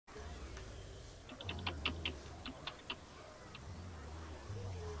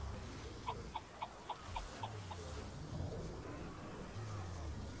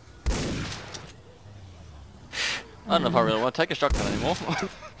I don't know if I really want to take a shotgun anymore.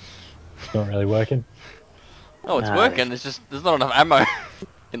 It's not really working. Oh, it's No. working. It's just there's not enough ammo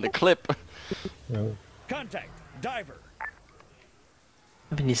in the clip. No. Contact. Diver.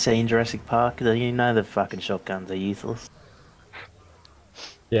 Haven't you seen Jurassic Park? You know the fucking shotguns are useless.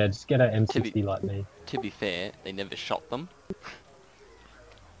 Yeah, just get an To M60 like me. To be fair, they never shot them.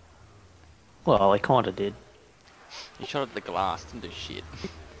 Well, they kinda did. He shot at the glass, didn't do shit.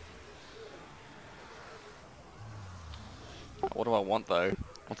 What do I want though?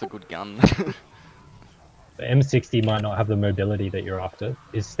 What's a good gun? The M60 might not have the mobility that you're after.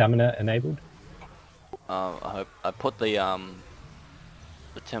 Is stamina enabled? I hope I put the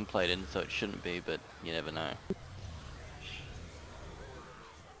template in, so it shouldn't be, but you never know.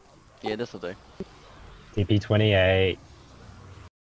 Yeah, this'll do. TP28.